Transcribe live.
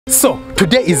So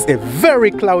today is a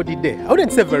very cloudy day. I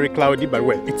wouldn't say very cloudy, but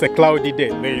well, it's a cloudy day.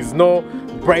 There is no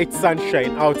bright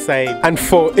sunshine outside, and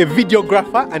for a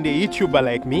videographer and a YouTuber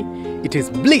like me, it is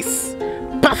bliss,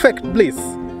 perfect bliss.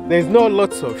 There's no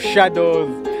lots of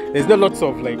shadows, there's no lots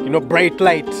of bright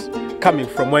light coming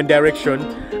from one direction.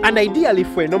 And ideally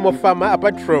for a normal farmer,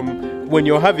 apart from when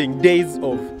you're having days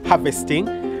of harvesting,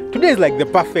 today is like the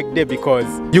perfect day because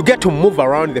you get to move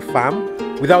around the farm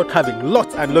without having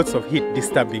lots and lots of heat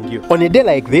disturbing you. On a day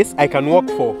like this, I can walk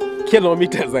for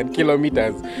kilometers and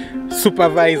kilometers,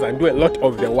 supervise and do a lot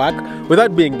of the work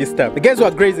without being disturbed. The guys who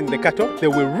are grazing the cattle, they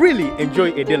will really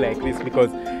enjoy a day like this because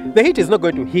the heat is not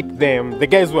going to hit them. The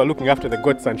guys who are looking after the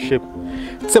goats and sheep,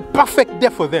 it's a perfect day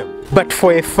for them. But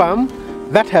for a farm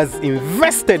that has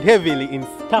invested heavily in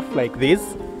stuff like this,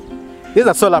 these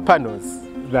are solar panels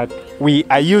that we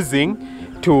are using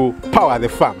to power the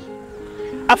farm.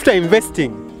 After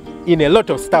investing in a lot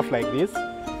of stuff like this,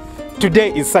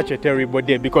 today is such a terrible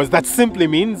day because that simply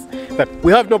means that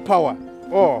we have no power.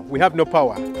 We have no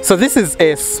power. So this is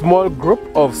a small group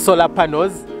of solar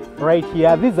panels right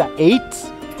here. These are 8,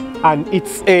 and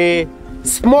it's a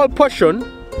small portion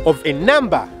of a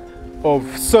number of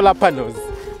solar panels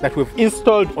that we've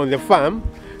installed on the farm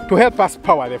to help us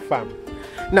power the farm.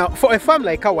 Now, for a farm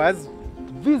like ours,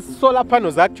 these solar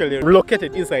panels are actually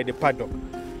located inside the paddock.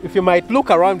 If you might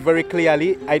look around very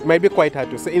clearly, it might be quite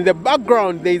hard to see. In the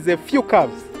background, there is a few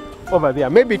calves over there,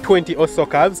 maybe 20 or so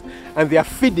calves, and they are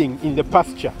feeding in the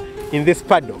pasture in this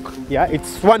paddock. Yeah,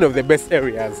 it's one of the best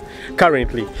areas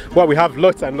currently where we have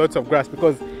lots and lots of grass,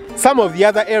 because some of the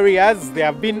other areas, they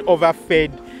have been overfed,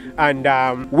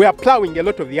 and we are plowing a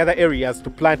lot of the other areas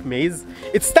to plant maize.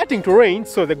 It's starting to rain,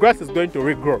 so the grass is going to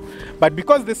regrow. But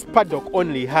because this paddock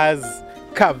only has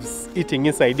calves eating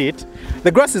inside it,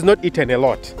 the grass is not eaten a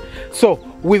lot. So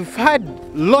we've had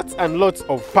lots and lots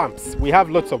of pumps. We have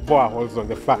lots of boreholes on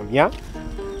the farm. Yeah,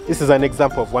 this is an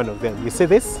example of one of them. You see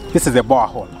this? This is a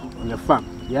borehole on the farm.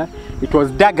 Yeah, it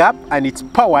was dug up and it's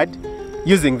powered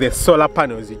using the solar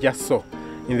panels you just saw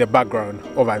in the background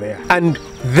over there. And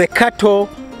the cattle,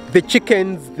 the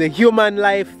chickens, the human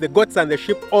life, the goats and the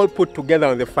sheep all put together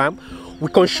on the farm,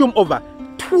 we consume over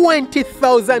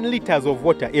 20,000 liters of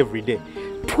water every day.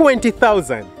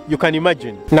 20,000, you can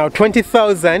imagine. Now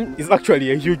 20,000 is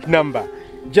actually a huge number,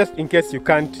 just in case you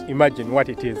can't imagine what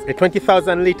it is. A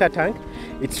 20,000 liter tank,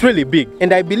 it's really big.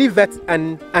 And I believe that's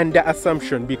an under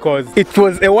assumption because it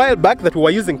was a while back that we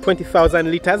were using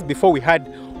 20,000 liters before we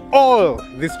had all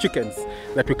these chickens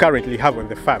that we currently have on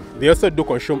the farm. They also do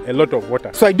consume a lot of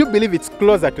water. So I do believe it's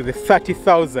closer to the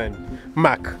 30,000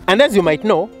 mark. And as you might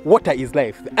know, water is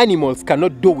life. The animals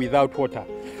cannot do without water.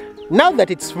 Now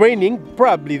that it's raining,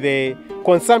 probably the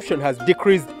consumption has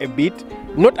decreased a bit,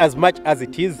 not as much as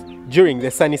it is during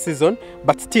the sunny season,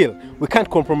 but still, we can't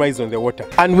compromise on the water.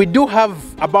 And we do have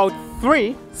about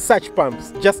 3 such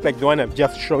pumps, just like the one I've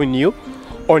just shown you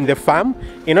on the farm,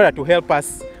 in order to help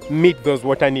us meet those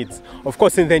water needs. Of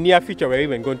course, in the near future, we're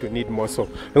even going to need more. So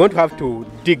we're going to have to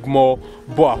dig more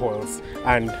boreholes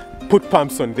and put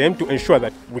pumps on them to ensure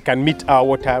that we can meet our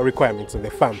water requirements on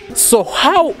the farm. So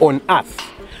how on earth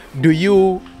do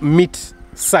you meet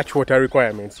such water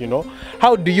requirements?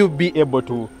 How do you be able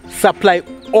to supply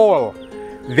all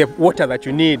the water that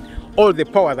you need, all the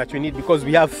power that you need? Because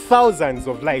we have thousands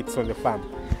of lights on the farm,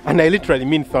 and I literally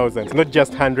mean thousands, not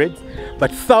just hundreds, but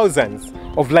thousands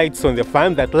of lights on the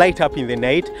farm that light up in the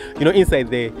night, inside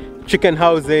the chicken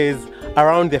houses,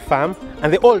 around the farm,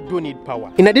 and they all do need power.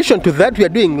 In addition to that, we are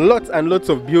doing lots and lots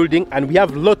of building, and we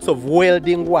have lots of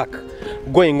welding work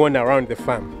going on around the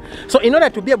farm. So in order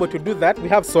to be able to do that, we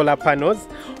have solar panels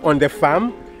on the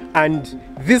farm, and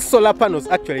these solar panels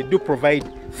actually do provide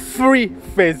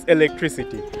 3-phase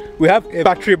electricity. We have a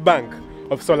battery bank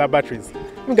of solar batteries.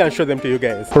 I'm going to show them to you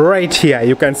guys. Right here,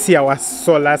 you can see our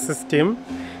solar system.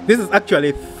 This is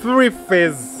actually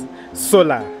 3-phase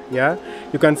solar. Yeah,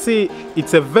 you can see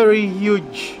it's a very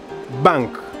huge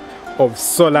bank of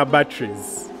solar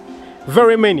batteries.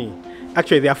 Very many.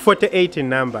 Actually, there are 48 in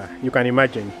number, you can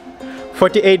imagine.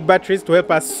 48 batteries to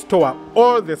help us store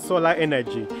all the solar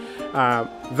energy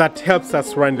that helps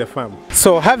us run the farm.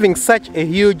 So having such a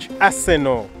huge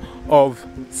arsenal of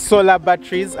solar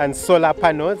batteries and solar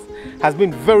panels has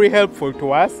been very helpful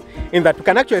to us in that we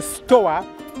can actually store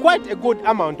quite a good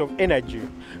amount of energy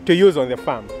to use on the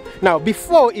farm. Now,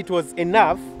 before it was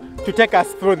enough to take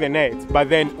us through the night, but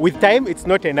then with time it's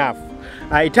not enough.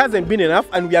 It hasn't been enough,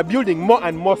 and we are building more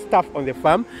and more stuff on the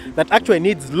farm that actually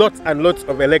needs lots and lots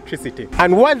of electricity.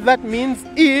 And what that means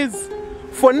is,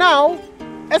 for now,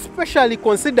 especially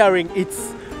considering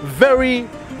it's very,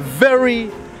 very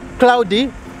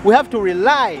cloudy, we have to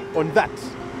rely on that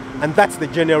and that's the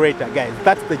generator, guys.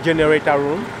 That's the generator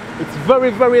room. It's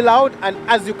very, very loud, and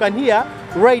as you can hear,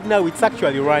 right now it's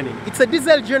actually running. It's a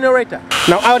diesel generator.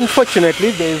 Now,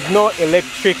 unfortunately, there is no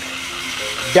electric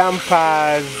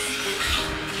dampers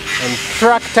and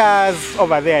tractors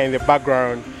over there in the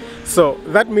background. So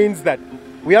that means that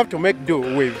we have to make do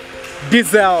with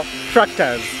diesel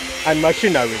tractors and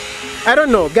machinery. I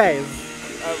don't know, guys.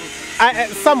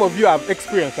 Some of you have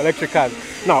experienced electric cars.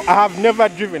 Now, I have never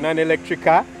driven an electric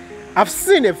car. I've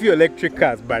seen a few electric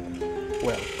cars, but,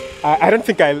 well, I don't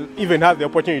think I'll even have the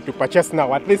opportunity to purchase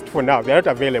now, at least for now. They're not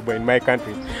available in my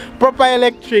country. Proper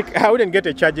electric, I wouldn't get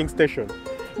a charging station.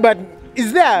 But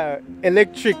is there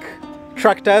electric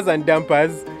tractors and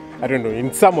dampers? I don't know,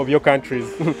 in some of your countries.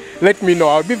 Let me know.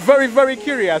 I'll be very, very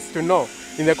curious to know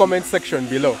in the comment section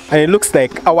below. And it looks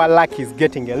like our luck is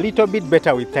getting a little bit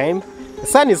better with time. The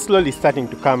sun is slowly starting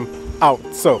to come out,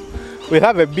 so we'll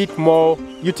have a bit more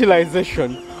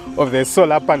utilization of the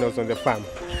solar panels on the farm.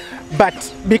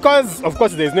 But because, of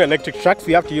course, there's no electric trucks,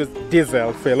 we have to use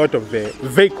diesel for a lot of the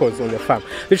vehicles on the farm.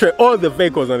 Literally, all the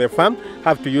vehicles on the farm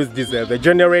have to use diesel. The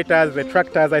generators, the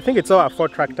tractors, I think it's all 4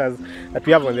 tractors that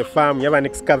we have on the farm. We have an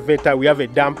excavator, we have a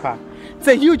damper. It's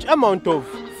a huge amount of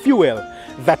fuel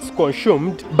that's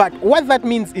consumed. But what that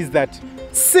means is that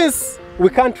since we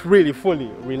can't really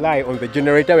fully rely on the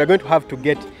generator, we're going to have to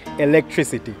get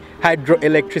electricity,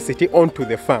 hydroelectricity onto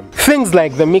the farm. Things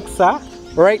like the mixer.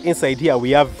 Right inside here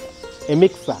we have a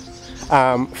mixer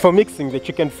for mixing the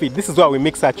chicken feed. This is where we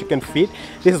mix our chicken feed.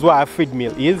 This is where our feed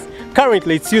mill is.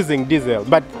 Currently it's using diesel,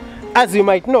 but as you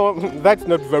might know, that's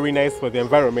not very nice for the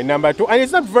environment, number 2, and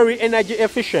it's not very energy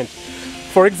efficient,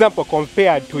 for example,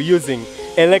 compared to using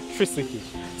electricity.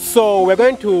 So we're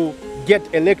going to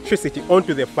get electricity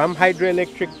onto the farm,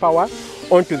 hydroelectric power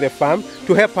onto the farm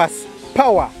to help us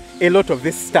power a lot of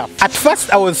this stuff. At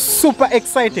first I was super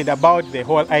excited about the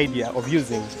whole idea of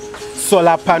using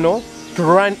solar panel to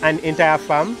run an entire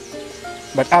farm,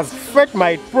 but as fate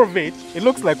might prove it, it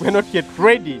looks like we're not yet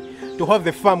ready to have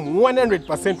the farm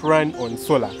 100% run on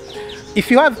solar.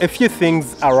 If you have a few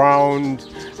things around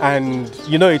and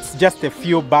you know it's just a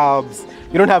few bulbs,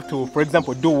 you don't have to, for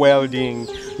example, do welding,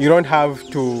 you don't have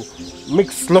to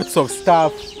mix lots of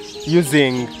stuff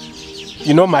using,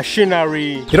 you know,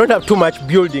 machinery, you don't have too much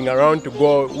building around to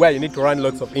go where you need to run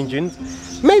lots of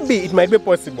engines, maybe it might be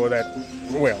possible that,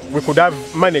 well, we could have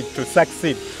managed to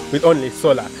succeed with only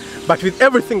solar. But with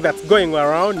everything that's going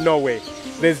around, no way.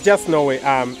 There's just no way.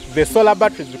 The solar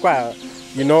batteries require,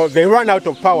 you know, they run out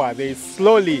of power. They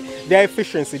slowly, their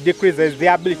efficiency decreases,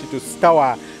 their ability to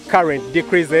store current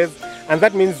decreases. And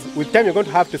that means with time you're going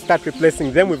to have to start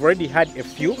replacing them. We've already had a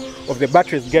few of the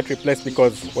batteries get replaced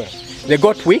because, well, they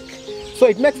got weak. So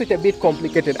it makes it a bit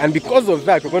complicated. And because of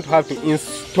that, we're going to have to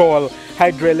install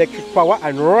hydroelectric power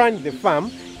and run the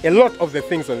farm, a lot of the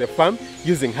things on the farm,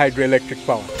 using hydroelectric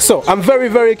power. So I'm very,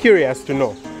 very curious to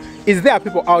know, is there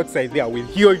people outside there with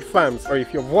huge farms, or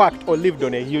if you've worked or lived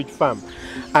on a huge farm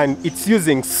and it's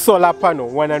using solar panel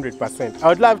 100%? I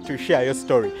would love to share your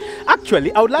story.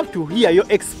 Actually, I would love to hear your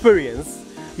experience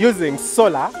using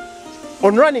solar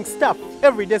on running stuff,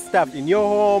 everyday stuff in your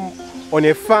home, on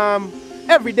a farm,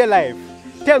 everyday life.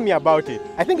 Tell me about it.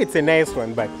 I think it's a nice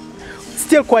one, but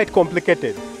still quite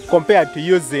complicated compared to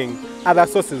using other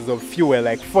sources of fuel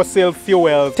like fossil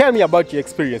fuels. Tell me about your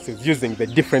experiences using the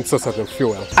different sources of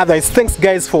fuel. Otherwise, thanks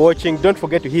guys for watching. Don't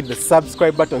forget to hit the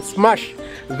subscribe button, smash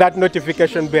that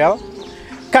notification bell.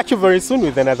 Catch you very soon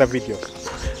with another video.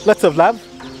 Lots of love.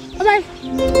 Bye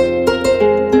bye.